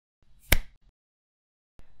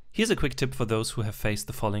Here's a quick tip for those who have faced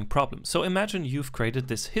the following problem. So imagine you've created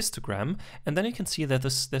this histogram, and then you can see that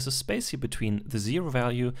there's a space here between the 0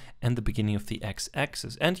 value and the beginning of the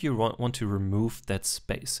x-axis, and you want to remove that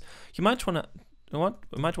space. You might want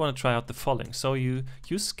to try out the following. So you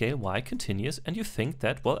use scale y continuous, and you think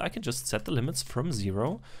that, well, I can just set the limits from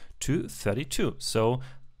 0 to 32. So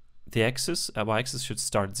the y-axis should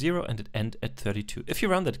start 0 and it end at 32. If you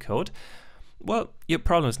run that code, well, your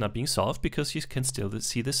problem is not being solved because you can still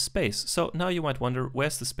see this space. So now you might wonder,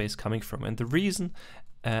 where's the space coming from? And the reason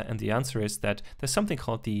and the answer is that there's something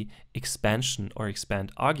called the expansion or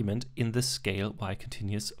expand argument in the scale y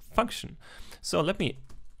continuous function. So let me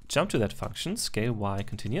jump to that function, scale y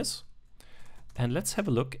continuous, and let's have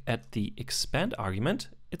a look at the expand argument.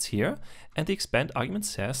 It's here, and the expand argument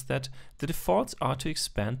says that the defaults are to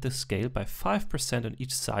expand the scale by 5% on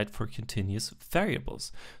each side for continuous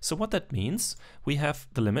variables. So what that means, we have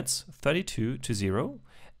the limits 32 to 0,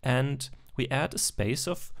 and we add a space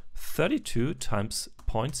of 32 times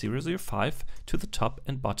 0.005 to the top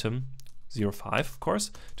and bottom, 0.5 of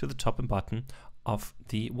course, to the top and bottom of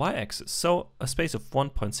the y-axis. So a space of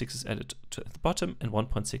 1.6 is added at the bottom and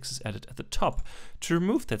 1.6 is added at the top. To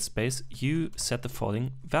remove that space, you set the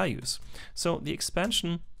following values. So the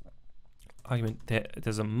expansion argument,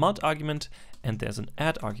 there's a mod argument and there's an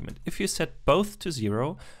add argument. If you set both to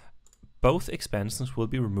 0, both expansions will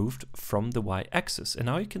be removed from the y-axis. And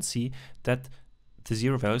now you can see that the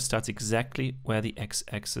 0 value starts exactly where the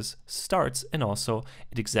x-axis starts, and also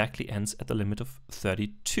it exactly ends at the limit of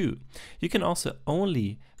 32. You can also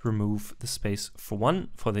only remove the space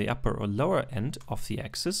for the upper or lower end of the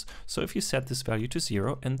axis. So if you set this value to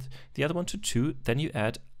 0 and the other one to 2, then you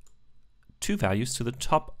add 2 values to the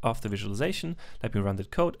top of the visualization. Let me run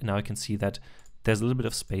that code, and now I can see that there's a little bit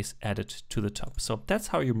of space added to the top. So that's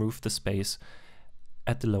how you remove the space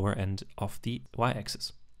at the lower end of the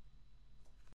y-axis.